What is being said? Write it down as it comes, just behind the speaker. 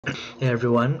Hey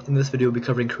everyone, in this video we'll be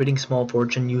covering creating small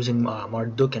fortune using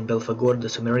Marduk and Belphegor, the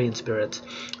Sumerian spirits.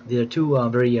 They are two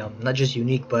very not just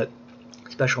unique but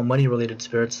special money related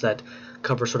spirits that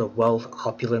cover sort of wealth,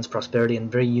 opulence, prosperity in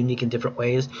very unique and different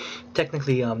ways.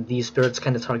 Technically these spirits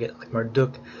kind of target, like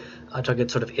Marduk, target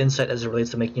sort of insight as it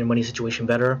relates to making your money situation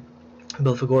better.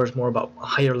 Belphegor is more about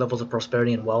higher levels of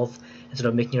prosperity and wealth, instead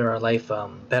of making your life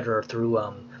better through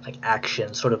like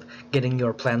action, sort of getting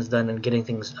your plans done and getting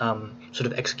things sort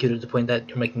of executed to the point that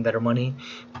you're making better money.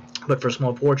 But for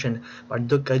small fortune,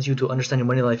 Marduk guides you to understand your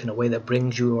money life in a way that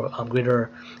brings you greater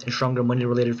and stronger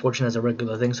money-related fortune as a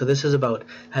regular thing. So this is about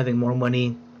having more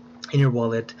money in your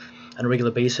wallet on a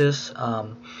regular basis.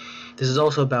 This is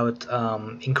also about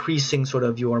increasing sort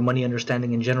of your money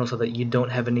understanding in general, so that you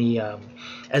don't have any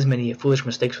as many foolish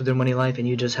mistakes with your money life, and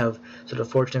you just have sort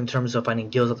of fortune in terms of finding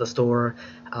deals at the store,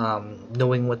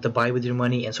 knowing what to buy with your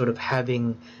money, and sort of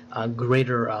having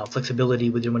greater flexibility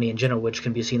with your money in general, which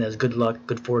can be seen as good luck,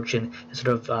 good fortune, and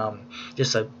sort of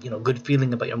just a good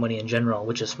feeling about your money in general,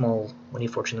 which is small money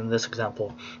fortune in this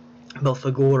example.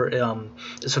 Belphegor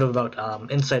is sort of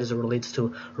about insight as it relates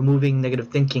to removing negative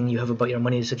thinking you have about your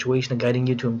money situation and guiding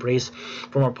you to embrace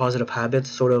more positive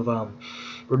habits, sort of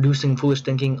reducing foolish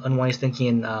thinking, unwise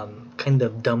thinking, and kind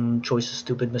of dumb choices,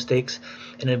 stupid mistakes,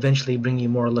 and eventually bring you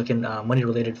more luck and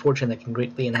money-related fortune that can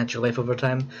greatly enhance your life over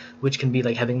time, which can be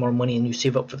like having more money and you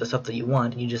save up for the stuff that you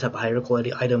want and you just have higher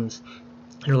quality items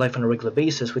in your life on a regular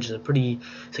basis, which is a pretty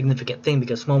significant thing,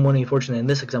 because small money fortune in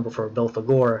this example for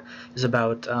Belphegor is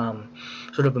about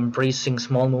sort of embracing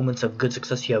small moments of good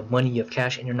success. You have money, you have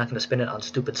cash, and you're not going to spend it on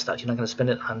stupid stuff. You're not going to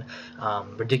spend it on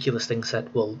ridiculous things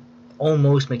that will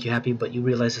almost make you happy, but you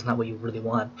realize it's not what you really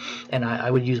want. And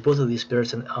I would use both of these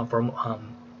spirits for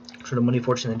sort of money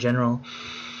fortune in general,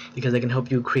 because they can help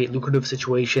you create lucrative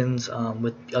situations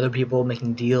with other people,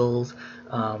 making deals,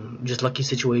 just lucky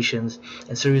situations,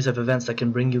 and series of events that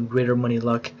can bring you greater money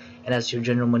luck and as your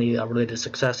general money related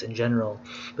success in general.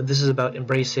 But this is about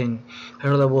embracing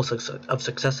higher levels of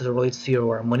success as it relates to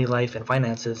your money life and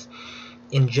finances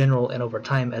in general and over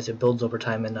time, as it builds over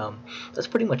time. And that's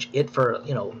pretty much it for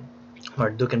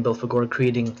Marduk and Belphegor,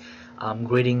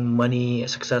 creating money,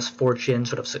 success, fortune,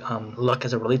 sort of luck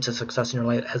as it relates to success in your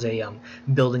life as a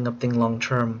building up thing long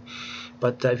term.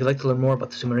 But if you'd like to learn more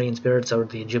about the Sumerian spirits or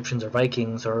the Egyptians or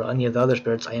Vikings or any of the other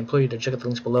spirits, I implore you to check out the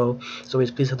links below. As always,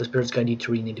 please have the spirits guide you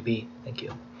to where you need to be. Thank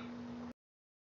you.